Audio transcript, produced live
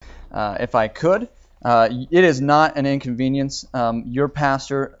if I could. It is not an inconvenience. Your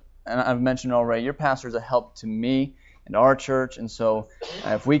pastor, and I've mentioned already, your pastor is a help to me and our church, and so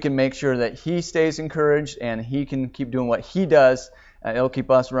if we can make sure that he stays encouraged and he can keep doing what he does, it'll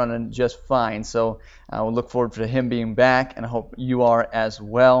keep us running just fine. So we'll look forward to him being back, and I hope you are as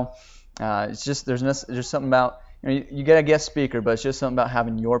well. It's just there's something about, you get a guest speaker, but it's just something about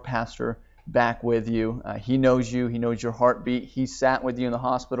having your pastor back with you. He knows you. He knows your heartbeat. He sat with you in the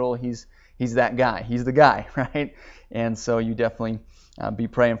hospital. He's that guy. He's the guy, right? And so you definitely be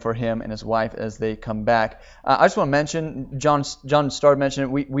praying for him and his wife as they come back. I just want to mention, John started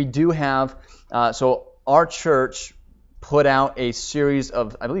mentioning it. We do have, so our church put out a series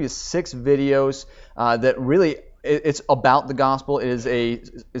of, I believe it's 6 videos that really, it's about the gospel. It's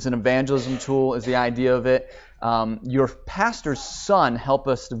an evangelism tool is the idea of it. Your pastor's son helped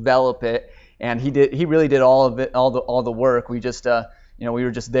us develop it, and he really did all of it, all the work. We just we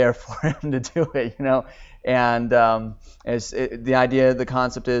were just there for him to do it, And the idea, the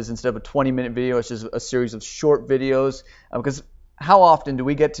concept is, instead of a 20-minute video, it's just a series of short videos. Because how often do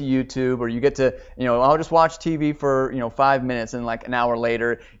we get to YouTube, or you get to, I'll just watch TV for 5 minutes, and like an hour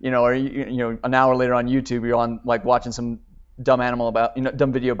later, or an hour later on YouTube, you're on like watching some dumb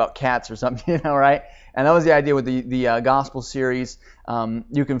video about cats or something, right? And that was the idea with the gospel series.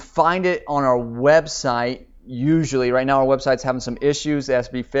 You can find it on our website. Usually, right now our website's having some issues that has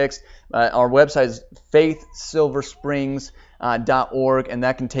to be fixed. Our website is faithsilversprings.org, and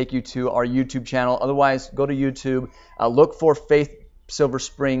that can take you to our YouTube channel. Otherwise, go to YouTube, look for Faith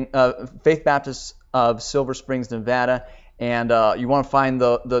Baptist of Silver Springs, Nevada, and you want to find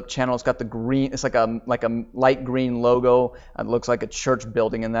the channel. It's got the green. It's like a light green logo. It looks like a church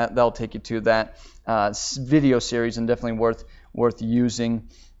building, and that'll take you to that video series, and definitely worth using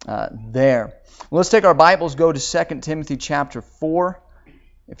there. Well, let's take our Bibles, go to 2 Timothy chapter 4,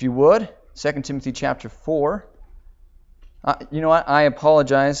 if you would. 2 Timothy chapter 4. You know what? I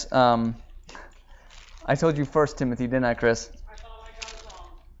apologize. I told you 1 Timothy, didn't I, Chris? I thought I got it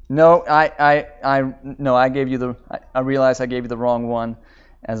wrong. No, I gave you I realized I gave you the wrong one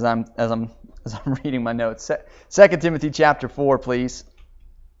as I'm reading my notes. 2 Timothy chapter 4, please.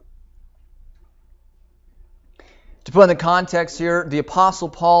 To put in the context here, the Apostle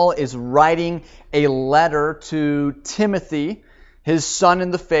Paul is writing a letter to Timothy, his son in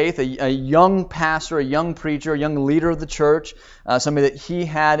the faith, a young pastor, a young preacher, a young leader of the church, somebody that he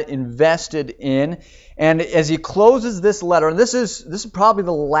had invested in. And as he closes this letter, and this is probably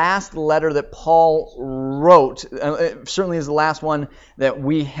the last letter that Paul wrote. It certainly is the last one that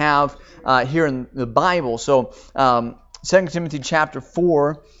we have here in the Bible. So 2 Timothy chapter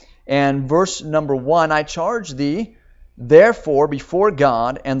 4, and verse number 1, I charge thee, therefore, before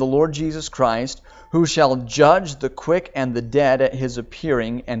God and the Lord Jesus Christ, who shall judge the quick and the dead at his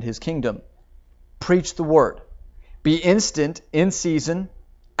appearing and his kingdom. Preach the word. Be instant, in season,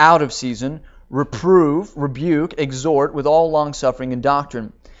 out of season, reprove, rebuke, exhort with all longsuffering and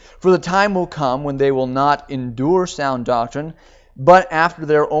doctrine. For the time will come when they will not endure sound doctrine, but after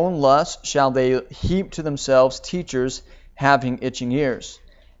their own lust shall they heap to themselves teachers having itching ears.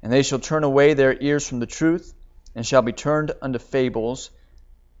 And they shall turn away their ears from the truth, and shall be turned unto fables.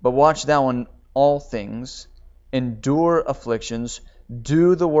 But watch thou in all things, endure afflictions,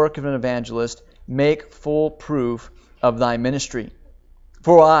 do the work of an evangelist, make full proof of thy ministry.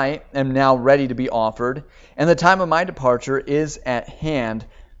 For I am now ready to be offered, and the time of my departure is at hand.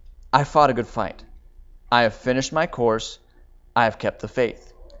 I fought a good fight. I have finished my course. I have kept the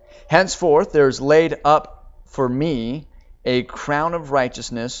faith. Henceforth there is laid up for me a crown of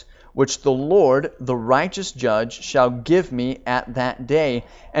righteousness, which the Lord, the righteous judge, shall give me at that day,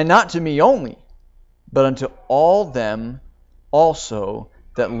 and not to me only, but unto all them also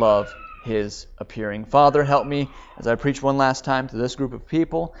that love his appearing. Father, help me as I preach one last time to this group of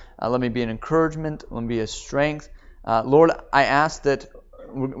people. Let me be an encouragement. Let me be a strength. Lord, I ask that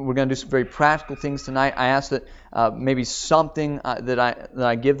we're going to do some very practical things tonight. I ask that maybe something that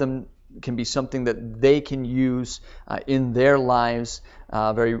I give them can be something that they can use in their lives,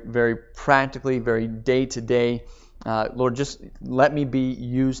 very, very practically, very day to day. Lord, just let me be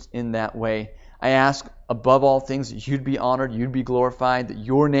used in that way. I ask above all things that you'd be honored, you'd be glorified, that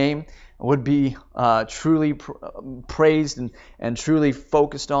your name would be truly praised and truly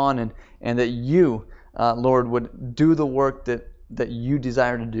focused on, and that you, Lord, would do the work that you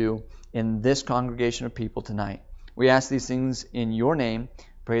desire to do in this congregation of people tonight. We ask these things in your name.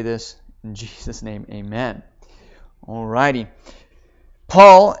 Pray this in Jesus' name. Amen. Alrighty.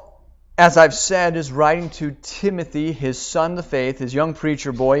 Paul, as I've said, is writing to Timothy, his son of the faith, his young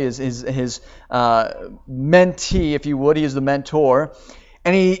preacher boy, his mentee, if you would. He is the mentor.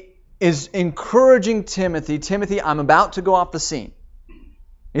 And he is encouraging Timothy, Timothy, I'm about to go off the scene.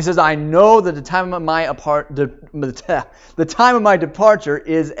 He says, I know that the time of my departure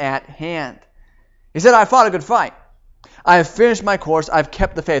is at hand. He said, I fought a good fight. I have finished my course. I've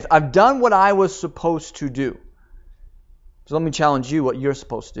kept the faith. I've done what I was supposed to do. So let me challenge you what you're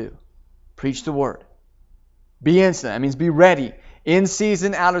supposed to do. Preach the word. Be instant. That means be ready. In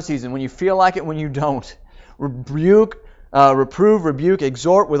season, out of season. When you feel like it, when you don't. Reprove, rebuke,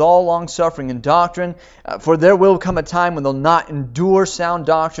 exhort with all long-suffering and doctrine. For there will come a time when they'll not endure sound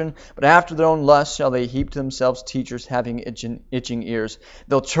doctrine, but after their own lust shall they heap to themselves teachers having itching ears.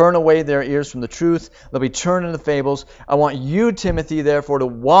 They'll turn away their ears from the truth. They'll be turned into fables. I want you, Timothy, therefore, to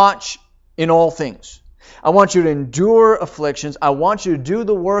watch in all things. I want you to endure afflictions. I want you to do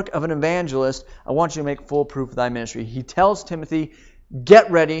the work of an evangelist. I want you to make full proof of thy ministry. He tells Timothy,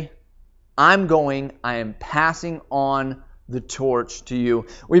 get ready. I'm going. I am passing on the torch to you.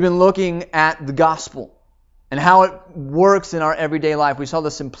 We've been looking at the gospel and how it works in our everyday life. We saw the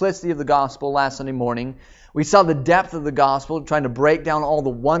simplicity of the gospel last Sunday morning. We saw the depth of the gospel, trying to break down all the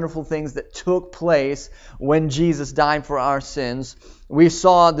wonderful things that took place when Jesus died for our sins. We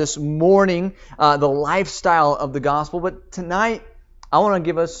saw this morning the lifestyle of the gospel, but tonight I want to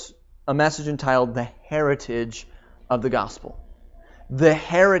give us a message entitled The Heritage of the Gospel. The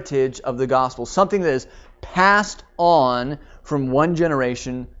heritage of the gospel, something that is passed on from one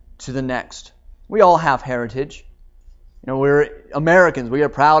generation to the next. We all have heritage. We're Americans. We are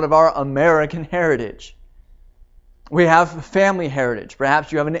proud of our American heritage. We have family heritage.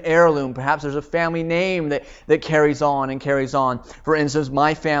 Perhaps you have an heirloom. Perhaps there's a family name that carries on and carries on. For instance,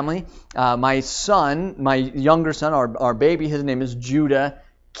 my family, my younger son, our baby, his name is Judah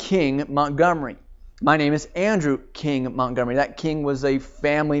King Montgomery. My name is Andrew King Montgomery. That King was a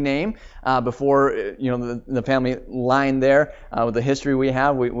family name before the family line there. With the history we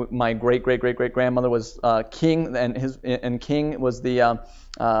have, my great-great-great-great-grandmother was King, and King was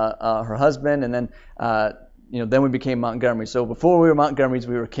her husband, and then then we became Montgomery. So before we were Montgomerys,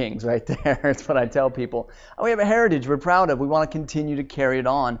 we were Kings right there. That's what I tell people. We have a heritage we're proud of. We want to continue to carry it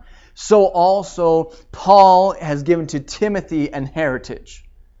on. So also, Paul has given to Timothy an heritage.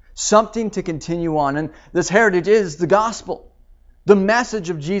 Something to continue on. And this heritage is the gospel. The message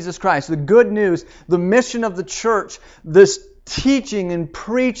of Jesus Christ. The good news. The mission of the church. This teaching and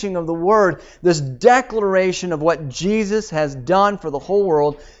preaching of the word. This declaration of what Jesus has done for the whole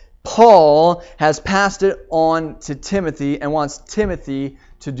world. Paul has passed it on to Timothy and wants Timothy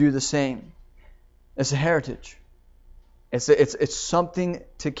to do the same. It's a heritage. It's something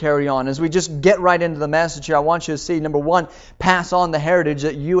to carry on. As we just get right into the message here, I want you to see, number one, pass on the heritage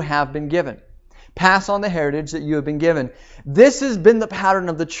that you have been given. Pass on the heritage that you have been given. This has been the pattern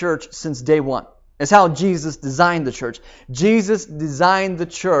of the church since day one. It's how Jesus designed the church. Jesus designed the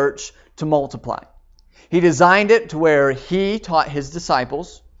church to multiply. He designed it to where He taught His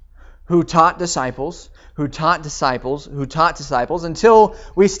disciples, who taught disciples, who taught disciples, who taught disciples, until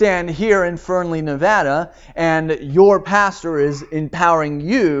we stand here in Fernley, Nevada, and your pastor is empowering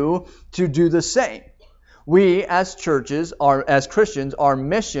you to do the same. We as churches, as Christians, our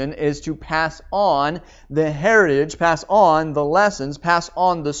mission is to pass on the heritage, pass on the lessons, pass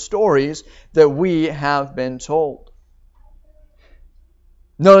on the stories that we have been told.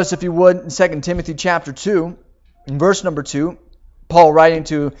 Notice, if you would, in 2 Timothy chapter 2, in verse number 2, Paul, writing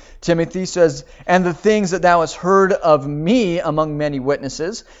to Timothy, says, "And the things that thou hast heard of me among many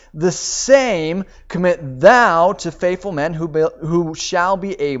witnesses, the same commit thou to faithful men who shall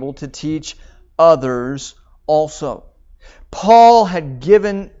be able to teach others also." Paul had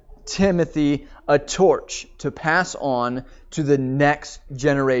given Timothy a torch to pass on to the next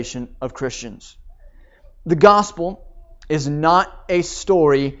generation of Christians. The gospel is not a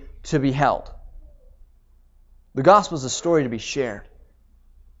story to be held. The gospel is a story to be shared.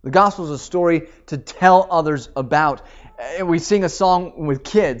 The gospel is a story to tell others about. We sing a song with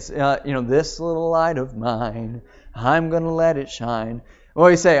kids, this little light of mine, I'm going to let it shine. What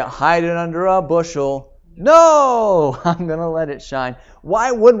do you say? Hide it under a bushel. No, I'm going to let it shine.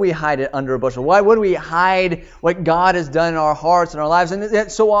 Why would we hide it under a bushel? Why would we hide what God has done in our hearts and our lives? And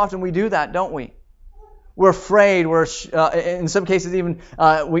so often we do that, don't we? We're afraid. We're in some cases even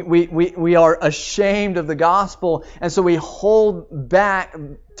we are ashamed of the gospel, and so we hold back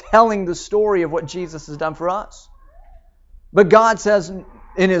telling the story of what Jesus has done for us. But God says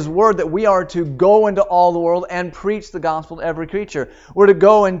in His Word that we are to go into all the world and preach the gospel to every creature. We're to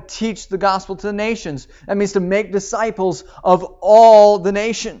go and teach the gospel to the nations. That means to make disciples of all the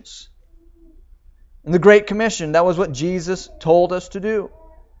nations. In the Great Commission, that was what Jesus told us to do.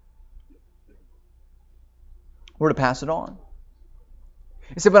 We're to pass it on.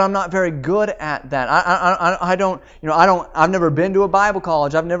 You say, but I'm not very good at that. I've never been to a Bible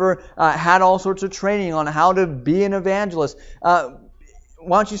college. I've never had all sorts of training on how to be an evangelist. Why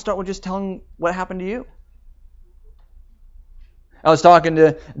don't you start with just telling what happened to you? I was talking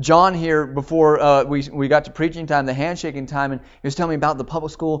to John here before we got to preaching time, the handshaking time, and he was telling me about the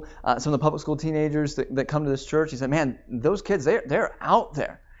public school, some of the public school teenagers that come to this church. He said, man, those kids, they're out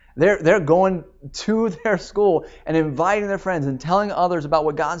there. They're going to their school and inviting their friends and telling others about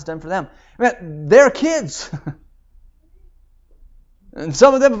what God's done for them. Man, they're kids. And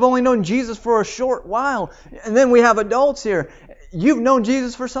some of them have only known Jesus for a short while. And then we have adults here. You've known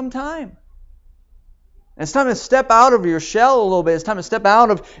Jesus for some time. And it's time to step out of your shell a little bit. It's time to step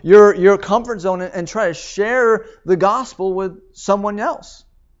out of your comfort zone and try to share the gospel with someone else,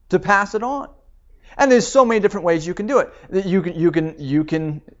 to pass it on. And there's so many different ways you can do it. You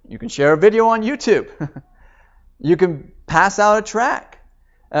can share a video on YouTube. You can pass out a tract.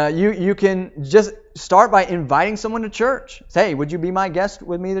 You can just start by inviting someone to church. Say, hey, would you be my guest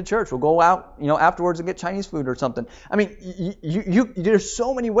with me to church? We'll go out, afterwards and get Chinese food or something. I mean, there's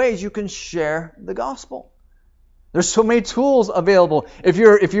so many ways you can share the gospel. There's so many tools available.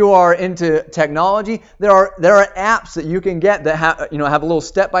 If you are into technology, there are apps that you can get that have little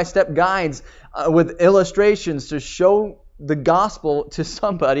step-by-step guides with illustrations to show the gospel to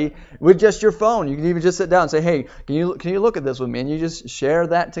somebody with just your phone. You can even just sit down and say, hey, can you look at this with me? And you just share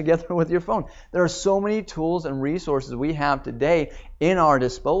that together with your phone. There are so many tools and resources we have today in our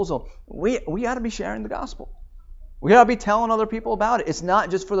disposal. We got to be sharing the gospel. We got to be telling other people about it. It's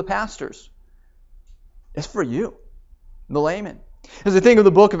not just for the pastors. It's for you, the layman. As we think of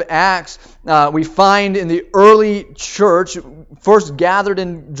the book of Acts, we find in the early church, first gathered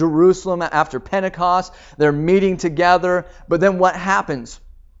in Jerusalem after Pentecost, they're meeting together, but then what happens?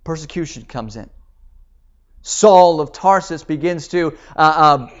 Persecution comes in. Saul of Tarsus begins to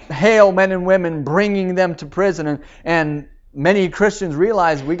hail men and women, bringing them to prison, and many Christians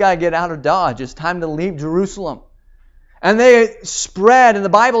realize we got to get out of Dodge. It's time to leave Jerusalem. And they spread, and the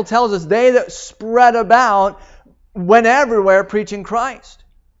Bible tells us, they that spread about went everywhere preaching Christ.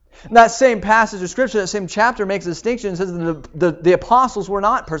 And that same passage of Scripture, that same chapter makes a distinction and says that the apostles were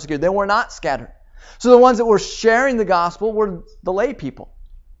not persecuted. They were not scattered. So the ones that were sharing the gospel were the lay people.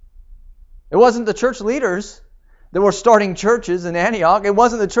 It wasn't the church leaders that were starting churches in Antioch. It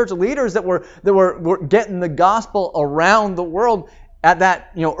wasn't the church leaders that were getting the gospel around the world at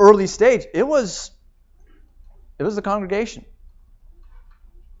that early stage. It was the congregation.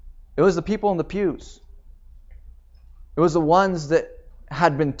 It was the people in the pews. It was the ones that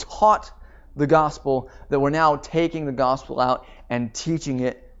had been taught the gospel that were now taking the gospel out and teaching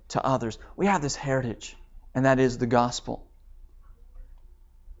it to others. We have this heritage, and that is the gospel.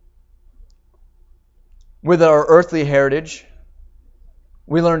 With our earthly heritage,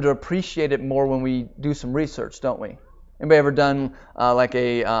 we learn to appreciate it more when we do some research, don't we? Anybody ever done like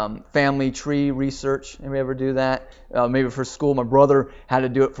a family tree research? Anybody ever do that? Maybe for school. My brother had to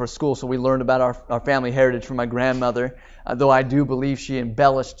do it for school, so we learned about our family heritage from my grandmother. Though I do believe she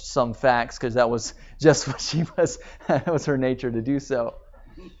embellished some facts because that was just what she was. That was her nature to do so.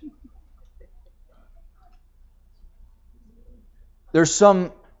 There's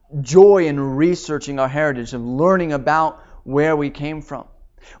some joy in researching our heritage and learning about where we came from.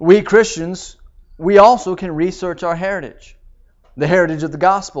 We Christians, we also can research our heritage, the heritage of the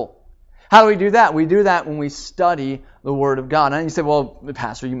gospel. How do we do that? We do that when we study the Word of God. And you say, well,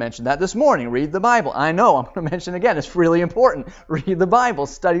 Pastor, you mentioned that this morning. Read the Bible. I know. I'm going to mention it again. It's really important. Read the Bible.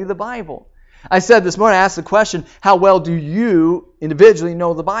 Study the Bible. I said this morning, I asked the question, how well do you individually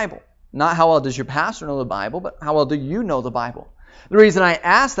know the Bible? Not how well does your pastor know the Bible, but how well do you know the Bible? The reason I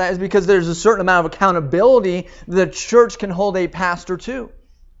ask that is because there's a certain amount of accountability that the church can hold a pastor to.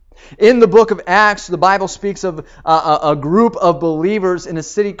 In the book of Acts, the Bible speaks of a group of believers in a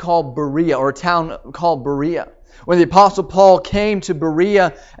city called Berea, or a town called Berea. When the Apostle Paul came to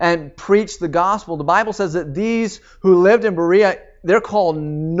Berea and preached the gospel, the Bible says that these who lived in Berea, they're called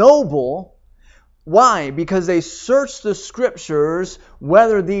noble. Why? Because they searched the Scriptures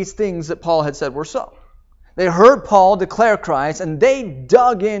whether these things that Paul had said were so. They heard Paul declare Christ, and they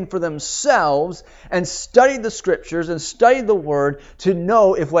dug in for themselves and studied the Scriptures and studied the Word to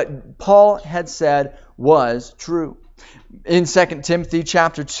know if what Paul had said was true. In 2 Timothy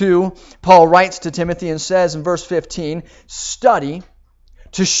chapter 2, Paul writes to Timothy and says in verse 15, "Study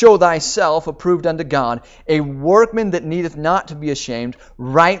to show thyself approved unto God, a workman that needeth not to be ashamed,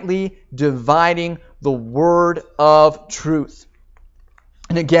 rightly dividing the word of truth."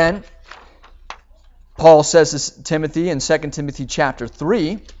 And again, Paul says to Timothy in 2 Timothy chapter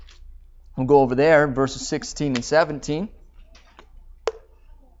 3, we'll go over there, verses 16 and 17.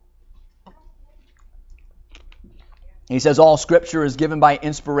 He says all Scripture is given by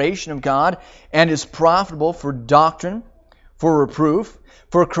inspiration of God and is profitable for doctrine, for reproof,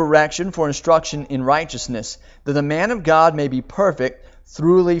 for correction, for instruction in righteousness, that the man of God may be perfect,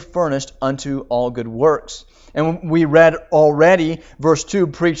 thoroughly furnished unto all good works. And we read already, verse 2,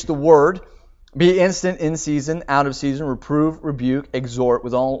 preach the word, be instant in season, out of season, reprove, rebuke, exhort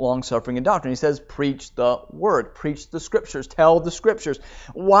with all long-suffering and doctrine. He says, preach the word, preach the Scriptures, tell the Scriptures.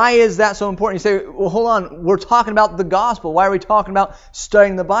 Why is that so important? You say, well, hold on, we're talking about the gospel. Why are we talking about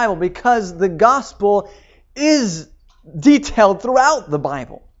studying the Bible? Because the gospel is detailed throughout the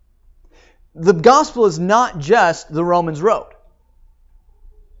Bible. The gospel is not just the Romans road.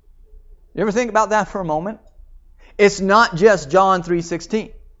 You ever think about that for a moment? It's not just John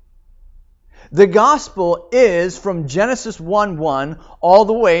 3:16. The gospel is from Genesis 1:1 all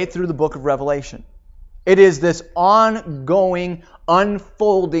the way through the book of Revelation. It is this ongoing,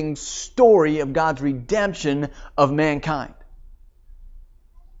 unfolding story of God's redemption of mankind.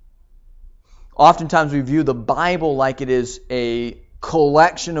 Oftentimes we view the Bible like it is a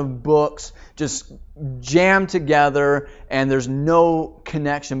collection of books just jammed together and there's no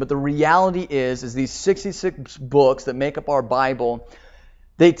connection. But the reality is these 66 books that make up our Bible,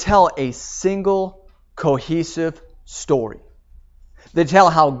 they tell a single cohesive story. They tell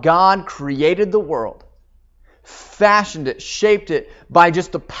how God created the world, fashioned it, shaped it by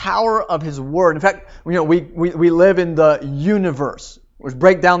just the power of His Word. In fact, we live in the universe. Let's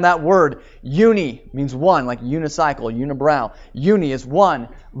break down that word. Uni means one, like unicycle, unibrow. Uni is one.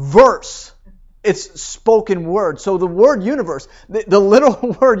 Verse, it's spoken word. So the word universe, the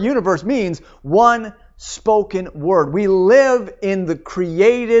literal word universe means one spoken word. We live in the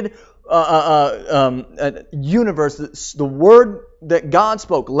created universe. The word that God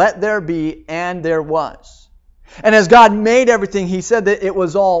spoke, let there be, and there was. And as God made everything, He said that it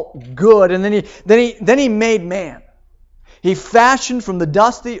was all good. And then He made man. He fashioned from the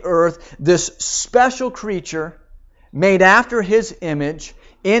dust of the earth this special creature made after His image,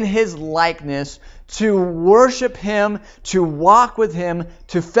 in His likeness, to worship Him, to walk with Him,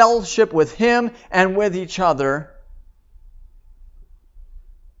 to fellowship with Him and with each other.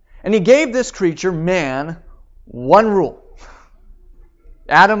 And He gave this creature, man, one rule.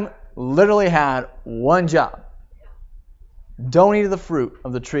 Adam literally had one job. Don't eat of the fruit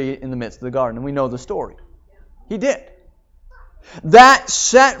of the tree in the midst of the garden. And we know the story. He did. That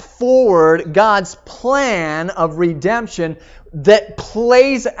set forward God's plan of redemption that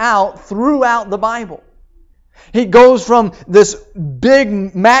plays out throughout the Bible. He goes from this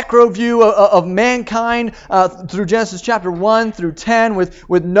big macro view of mankind through Genesis chapter 1 through 10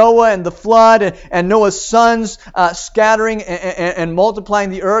 with Noah and the flood and Noah's sons scattering and multiplying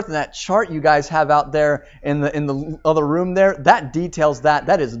the earth. And that chart you guys have out there in the other room there, that details that.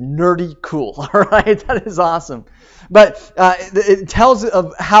 That is nerdy cool. All right, that is awesome. But it tells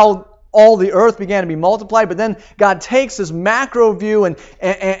of how all the earth began to be multiplied, but then God takes this macro view and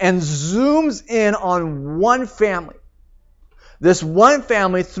zooms in on one family. This one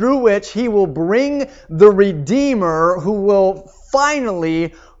family through which He will bring the Redeemer who will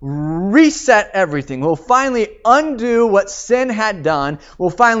finally reset everything, will finally undo what sin had done, will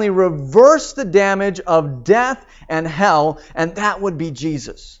finally reverse the damage of death and hell, and that would be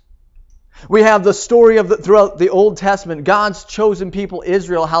Jesus. We have the story of throughout the Old Testament, God's chosen people,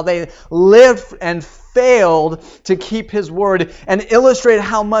 Israel, how they lived and failed to keep His word, and illustrated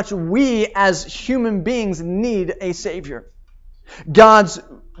how much we as human beings need a Savior. God's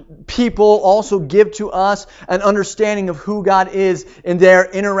people also give to us an understanding of who God is in their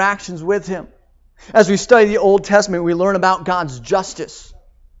interactions with Him. As we study the Old Testament, we learn about God's justice.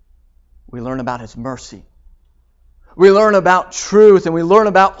 We learn about His mercy. We learn about truth, and we learn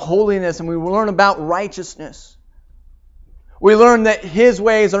about holiness, and we learn about righteousness. We learn that His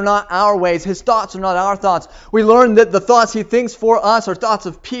ways are not our ways. His thoughts are not our thoughts. We learn that the thoughts He thinks for us are thoughts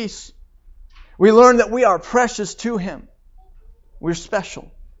of peace. We learn that we are precious to Him. We're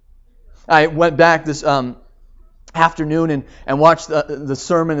special. I went back this afternoon and watched the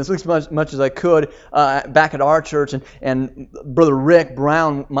sermon as much as I could back at our church, and Brother Rick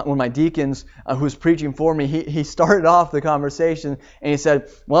Brown, one of my deacons who was preaching for me, he started off the conversation and he said,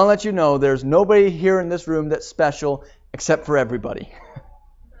 well, I'll let you know there's nobody here in this room that's special except for everybody.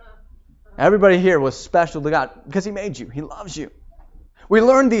 Everybody here was special to God because He made you. He loves you. We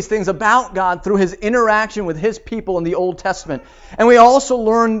learn these things about God through His interaction with His people in the Old Testament. And we also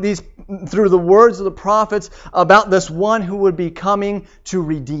learn these through the words of the prophets about this one who would be coming to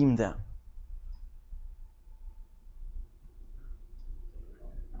redeem them.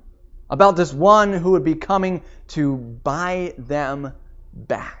 About this one who would be coming to buy them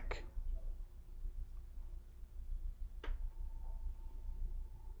back.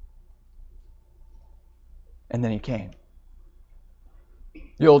 And then he came.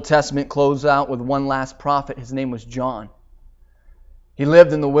 The Old Testament closed out with one last prophet. His name was John. He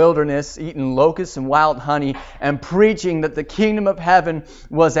lived in the wilderness, eating locusts and wild honey, and preaching that the kingdom of heaven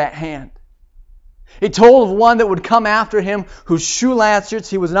was at hand. He told of one that would come after him, whose shoe latchets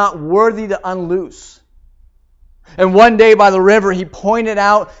he was not worthy to unloose. And one day by the river, he pointed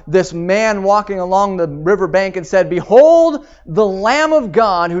out this man walking along the riverbank and said, "Behold the Lamb of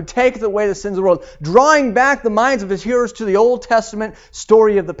God who taketh away the sins of the world," drawing back the minds of his hearers to the Old Testament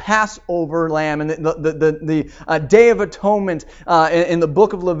story of the Passover lamb and the Day of Atonement in the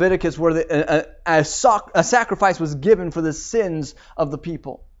book of Leviticus, where a sacrifice was given for the sins of the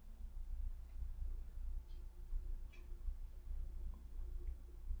people.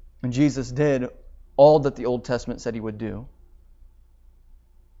 And Jesus did all that the Old Testament said he would do.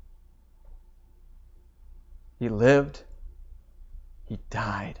 He lived, he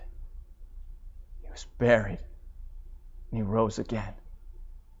died, he was buried, and he rose again.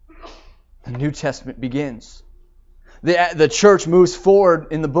 The New Testament begins. The church moves forward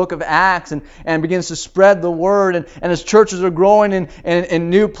in the book of Acts and begins to spread the word. And as churches are growing in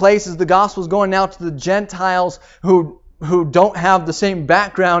new places, the gospel is going now to the Gentiles who don't have the same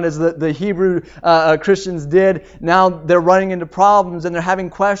background as the Hebrew Christians did. Now they're running into problems and they're having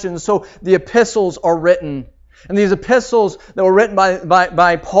questions. So the epistles are written. And these epistles that were written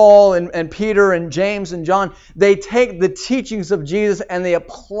by Paul and Peter and James and John, they take the teachings of Jesus and they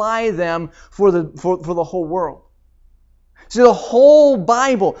apply them for the whole world. See, the whole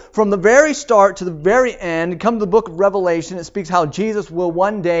Bible, from the very start to the very end, come to the book of Revelation, it speaks how Jesus will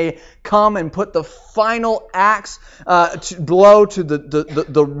one day come and put the final axe blow to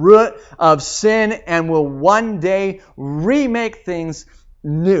the root of sin and will one day remake things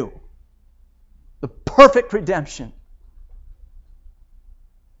new. The perfect redemption.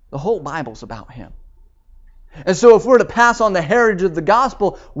 The whole Bible's about Him. And so if we're to pass on the heritage of the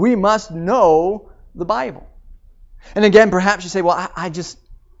gospel, we must know the Bible. And again, perhaps you say, well,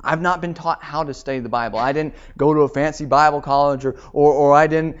 I've not been taught how to study the Bible. I didn't go to a fancy Bible college, or I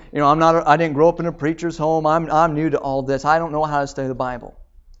didn't, I didn't grow up in a preacher's home. I'm new to all this. I don't know how to study the Bible.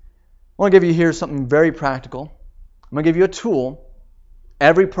 I want to give you here something very practical. I'm going to give you a tool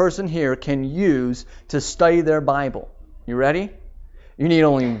every person here can use to study their Bible. You ready? You need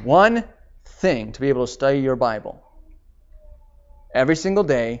only one thing to be able to study your Bible. Every single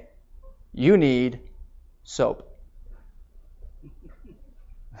day, you need soap.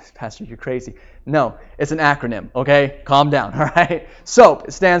 Pastor, you're crazy. No, it's an acronym, okay? Calm down, all right? SOAP,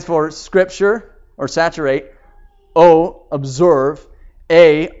 it stands for Scripture, or saturate, O, observe,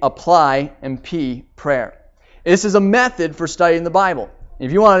 A, apply, and P, prayer. This is a method for studying the Bible.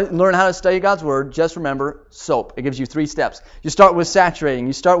 If you want to learn how to study God's Word, just remember SOAP. It gives you 3 steps. You start with saturating.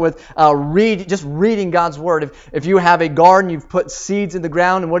 You start with just reading God's Word. If you have a garden, you've put seeds in the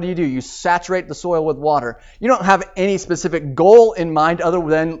ground, and what do? You saturate the soil with water. You don't have any specific goal in mind other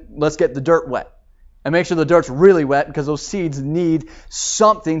than let's get the dirt wet. And make sure the dirt's really wet because those seeds need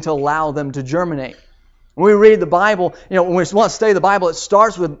something to allow them to germinate. When we read the Bible, when we want to study the Bible, it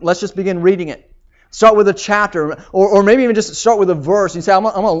starts with, let's just begin reading it. Start with a chapter, or maybe even just start with a verse. You say, I'm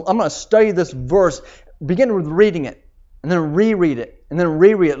going to study this verse. Begin with reading it, and then reread it, and then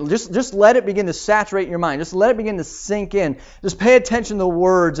reread it. Just let it begin to saturate your mind. Just let it begin to sink in. Just pay attention to the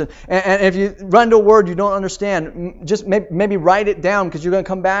words. And if you run to a word you don't understand, just maybe write it down because you're going to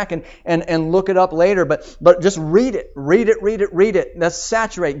come back and look it up later. But just read it. Read it. That's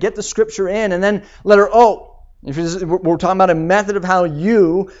saturate. Get the Scripture in, and then letter O. We're talking about a method of how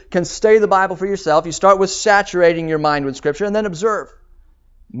you can study the Bible for yourself. You start with saturating your mind with Scripture, and then observe.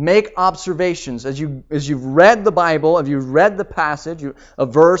 Make observations. As you've read the Bible, if you've read the passage, a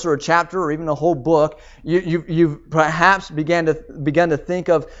verse or a chapter or even a whole book, you've perhaps began to think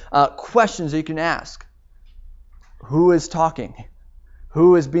of questions that you can ask. Who is talking?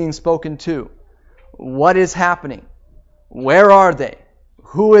 Who is being spoken to? What is happening? Where are they?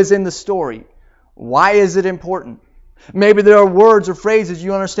 Who is in the story? Why is it important? Maybe there are words or phrases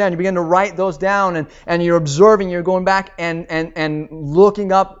you understand. You begin to write those down and you're observing, you're going back and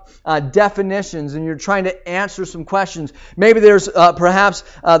looking up definitions and you're trying to answer some questions. Maybe there's perhaps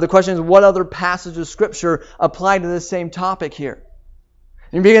the question is, what other passages of Scripture apply to this same topic here?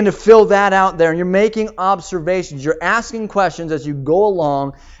 You begin to fill that out there and you're making observations. You're asking questions as you go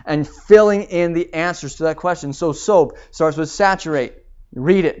along and filling in the answers to that question. So SOAP starts with saturate.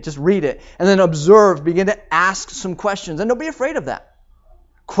 Read it. Just read it. And then observe. Begin to ask some questions. And don't be afraid of that.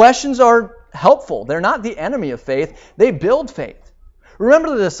 Questions are helpful. They're not the enemy of faith. They build faith.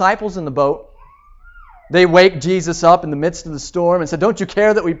 Remember the disciples in the boat? They wake Jesus up in the midst of the storm and said, "Don't you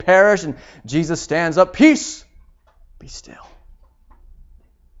care that we perish?" And Jesus stands up, "Peace, be still."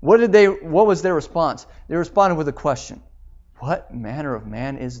 What was their response? They responded with a question. What manner of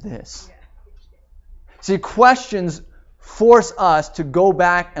man is this? See, questions force us to go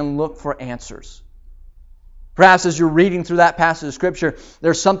back and look for answers. Perhaps as you're reading through that passage of Scripture,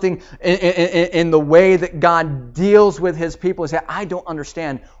 there's something in the way that God deals with His people. You say, "I don't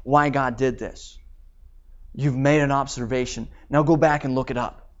understand why God did this." You've made an observation. Now go back and look it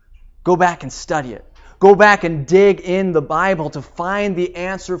up. Go back and study it. Go back and dig in the Bible to find the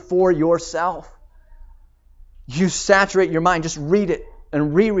answer for yourself. You saturate your mind. Just read it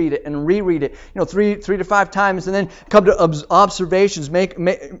and reread it and reread it. 3 to 5 times, and then come to observations.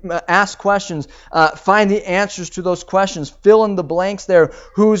 Ask questions. Find the answers to those questions. Fill in the blanks there.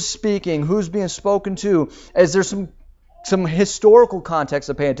 Who's speaking? Who's being spoken to? Is there some historical context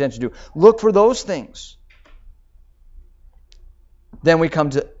to pay attention to? Look for those things. Then we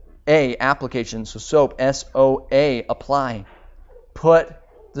come to A, application. So SOAP, S-O-A, apply. Put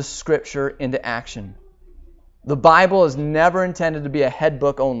the Scripture into action. The Bible is never intended to be a head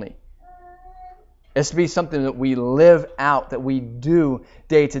book only. It's to be something that we live out, that we do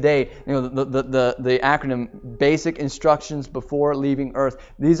day to day. The acronym, basic instructions before leaving earth.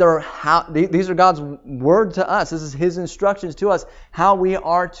 These are God's word to us. This is His instructions to us, how we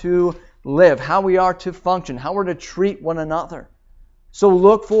are to live, how we are to function, how we're to treat one another. So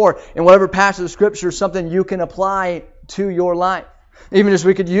look for, in whatever passage of Scripture, something you can apply to your life. Even as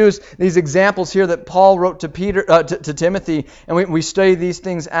we could use these examples here that Paul wrote to Timothy, and we study these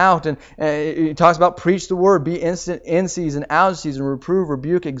things out, and he talks about preach the word, be instant in season, out of season, reprove,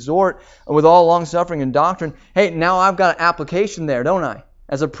 rebuke, exhort, with all long-suffering and doctrine. Hey, now I've got an application there, don't I?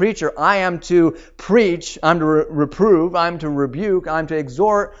 As a preacher, I am to preach, I'm to reprove, I'm to rebuke, I'm to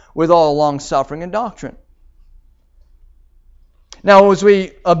exhort with all long-suffering and doctrine. Now, as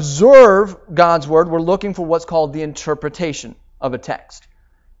we observe God's Word, we're looking for what's called the interpretation of a text.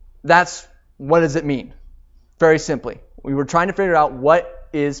 What does it mean? Very simply, we were trying to figure out what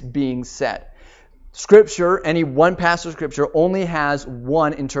is being said. Scripture, any one passage of Scripture, only has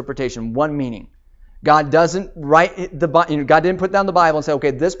one interpretation, one meaning. God didn't put down the Bible and say,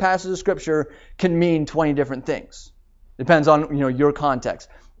 okay, this passage of Scripture can mean 20 different things. Depends on your context.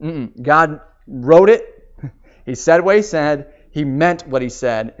 God wrote it. He said what He said. He meant what He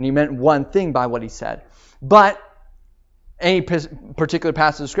said, and He meant one thing by what He said. But any particular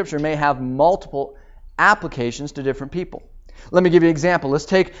passage of Scripture may have multiple applications to different people. Let me give you an example. Let's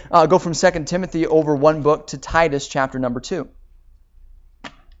go from 2 Timothy over one book to Titus chapter number 2.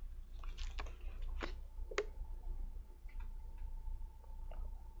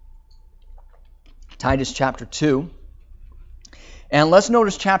 Titus chapter 2. And let's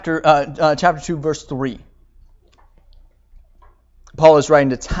notice chapter 2, verse 3. Paul is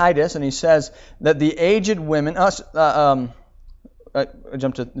writing to Titus, and he says that the aged women... jump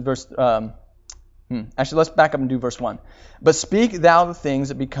to verse... Actually, let's back up and do verse 1. But speak thou the things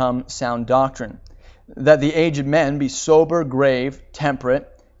that become sound doctrine, that the aged men be sober, grave, temperate,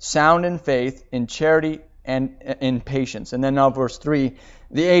 sound in faith, in charity, and in patience. And then now verse 3,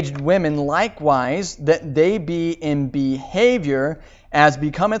 the aged women likewise, that they be in behavior as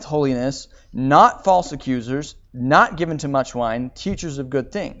becometh holiness, not false accusers, not given to much wine, teachers of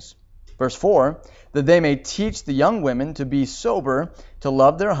good things. Verse 4, that they may teach the young women to be sober, to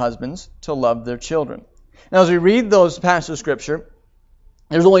love their husbands, to love their children. Now, as we read those passages of Scripture,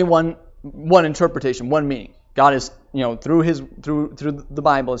 there's only one interpretation, one meaning. God is, through the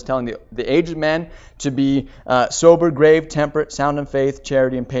Bible, is telling the aged men to be sober, grave, temperate, sound in faith,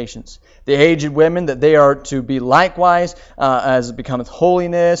 charity, and patience. The aged women, that they are to be likewise, as becometh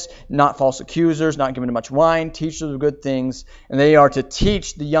holiness, not false accusers, not given to much wine, teachers of good things, and they are to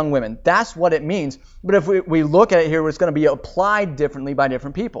teach the young women. That's what it means. But if we look at it here, it's going to be applied differently by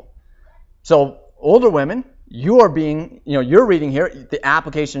different people. So, older women, you're reading here, the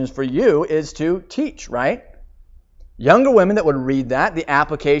application is for you is to teach, right? Younger women that would read that, the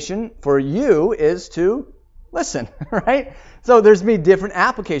application for you is to listen, right? So there's going to be different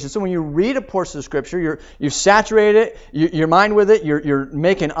applications. So when you read a portion of Scripture, you saturate it, your mind with it, you're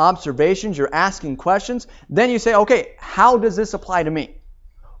making observations, you're asking questions. Then you say, okay, how does this apply to me?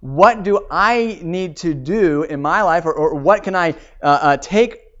 What do I need to do in my life, or what can I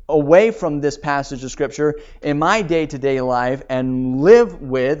take away from this passage of Scripture in my day-to-day life and live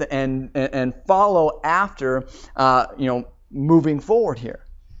with and follow after, moving forward here.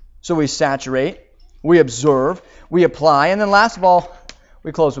 So we saturate, we observe, we apply, and then last of all,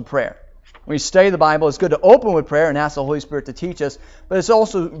 we close with prayer. When we study the Bible, it's good to open with prayer and ask the Holy Spirit to teach us, but it's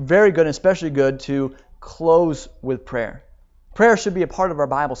also very good, and especially good, to close with prayer. Prayer should be a part of our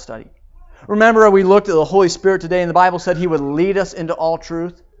Bible study. Remember, we looked at the Holy Spirit today, and the Bible said He would lead us into all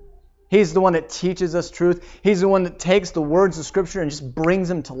truth. He's the one that teaches us truth. He's the one that takes the words of Scripture and just brings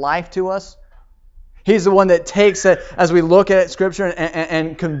them to life to us. He's the one that takes it as we look at Scripture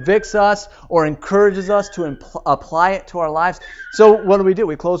and convicts us or encourages us to apply it to our lives. So what do?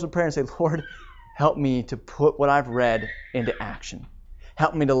 We close with prayer and say, Lord, help me to put what I've read into action.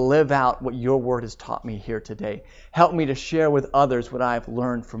 Help me to live out what your word has taught me here today. Help me to share with others what I've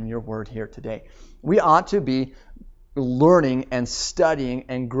learned from your word here today. We ought to be learning and studying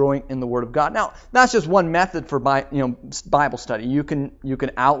and growing in the Word of God. Now, that's just one method for Bible study. You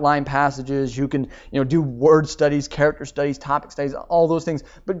can outline passages. You can do word studies, character studies, topic studies, all those things.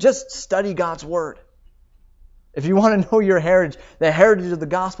 But just study God's Word. If you want to know your heritage, the heritage of the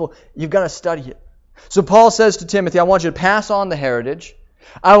gospel, you've got to study it. So Paul says to Timothy, I want you to pass on the heritage.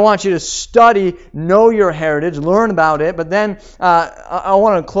 I want you to study, know your heritage, learn about it. But then I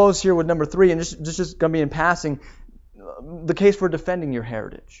want to close here with number 3, and just going to be in passing, the case for defending your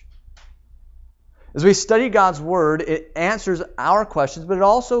heritage. As we study God's Word, it answers our questions, but it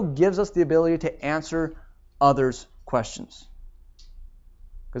also gives us the ability to answer others' questions.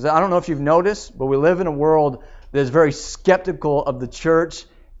 Because I don't know if you've noticed, but we live in a world that is very skeptical of the church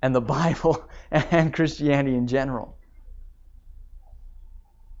and the Bible and Christianity in general.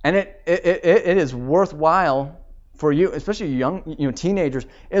 And it is worthwhile for you, especially young teenagers,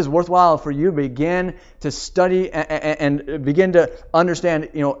 it is worthwhile for you to begin to study and begin to understand,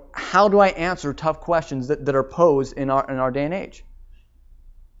 how do I answer tough questions that are posed in our day and age?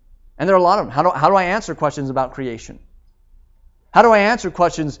 And there are a lot of them. How do I answer questions about creation? How do I answer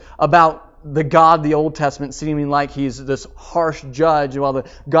questions about the God of the Old Testament seeming like He's this harsh judge, while the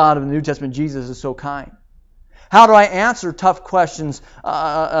God of the New Testament, Jesus, is so kind? How do I answer tough questions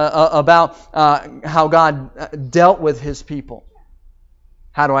about how God dealt with His people?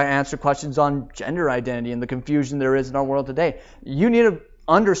 How do I answer questions on gender identity and the confusion there is in our world today? You need to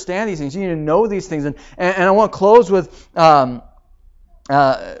understand these things. You need to know these things. And I want to close with 2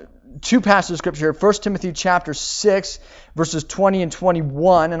 passages of Scripture here. 1 Timothy chapter 6, verses 20 and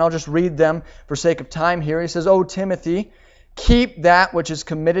 21. And I'll just read them for sake of time here. He says, O Timothy, keep that which is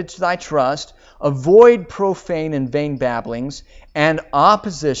committed to thy trust. Avoid profane and vain babblings, and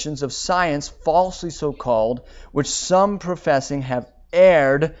oppositions of science falsely so called, which some professing have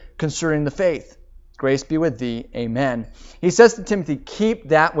erred concerning the faith. Grace be with thee. Amen. He says to Timothy, keep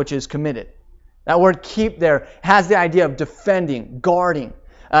that which is committed. That word keep there has the idea of defending, guarding.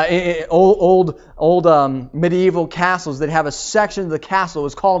 Old medieval castles that have a section of the castle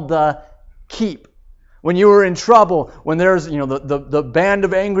is called the keep. When you were in trouble, when there's the band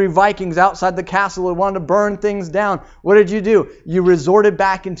of angry Vikings outside the castle that wanted to burn things down, what did you do? You resorted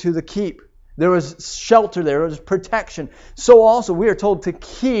back into the keep. There was shelter there. There was protection. So also we are told to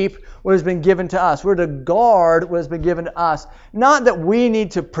keep what has been given to us. We're to guard what has been given to us. Not that we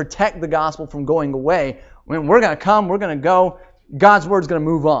need to protect the gospel from going away. When we're going to come, we're going to go. God's word is going to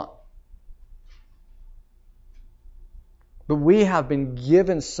move on. But we have been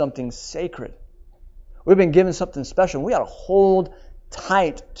given something sacred. We've been given something special. We got to hold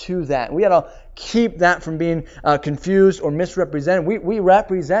tight to that. We got to keep that from being confused or misrepresented. We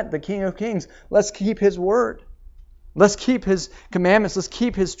represent the King of Kings. Let's keep His word. Let's keep His commandments. Let's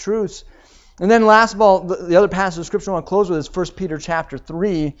keep His truths. And then last of all, the other passage of Scripture I want to close with is 1 Peter chapter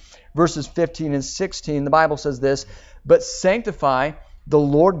 3, verses 15 and 16. The Bible says this, but sanctify the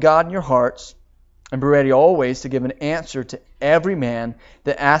Lord God in your hearts, and be ready always to give an answer to every man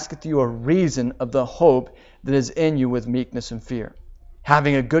that asketh you a reason of the hope that is in you with meekness and fear,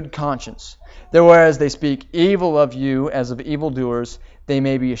 having a good conscience, that whereas they speak evil of you as of evildoers, they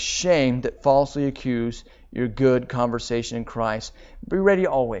may be ashamed that falsely accuse your good conversation in Christ. Be ready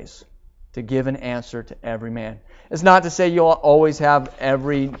always to give an answer to every man. It's not to say you'll always have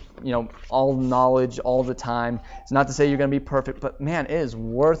all knowledge all the time. It's not to say you're going to be perfect, but man, it is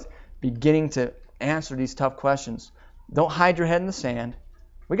worth beginning to answer these tough questions. Don't hide your head in the sand.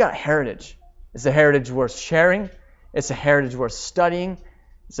 We got a heritage. It's a heritage worth sharing. It's a heritage worth studying.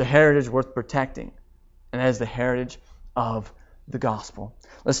 It's a heritage worth protecting. And that is the heritage of the gospel.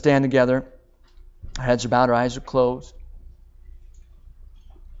 Let's stand together. Our heads are bowed, our eyes are closed.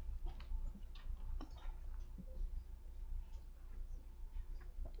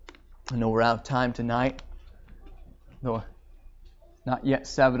 I know we're out of time tonight. Though not yet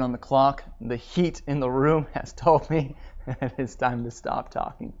 7 on the clock. The heat in the room has told me that it's time to stop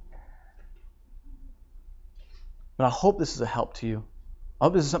talking. But I hope this is a help to you. I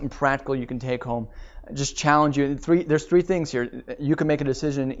hope this is something practical you can take home. I just challenge you. There's 3 things here. You can make a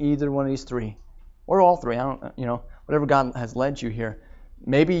decision in either one of these 3. or all three. I don't, whatever God has led you here.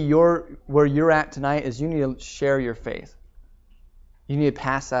 Maybe where you're at tonight is you need to share your faith. You need to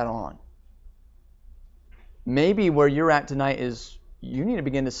pass that on. Maybe where you're at tonight is you need to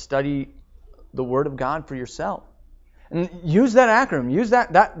begin to study the Word of God for yourself. And use that acronym. Use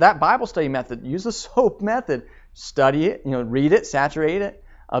that Bible study method. Use the SOAP method. Study it, read it, saturate it,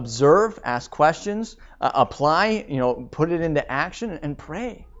 observe, ask questions, apply, put it into action, and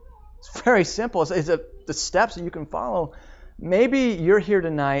pray. It's very simple. It's the steps that you can follow. Maybe you're here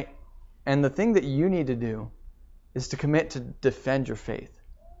tonight, and the thing that you need to do is to commit to defend your faith.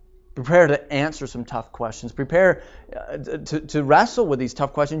 Prepare to answer some tough questions. Prepare to wrestle with these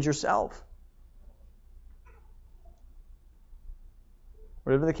tough questions yourself.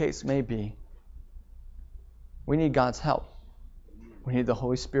 Whatever the case may be, we need God's help. We need the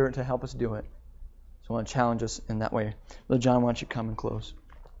Holy Spirit to help us do it. So I want to challenge us in that way. Brother John, why don't you come and close?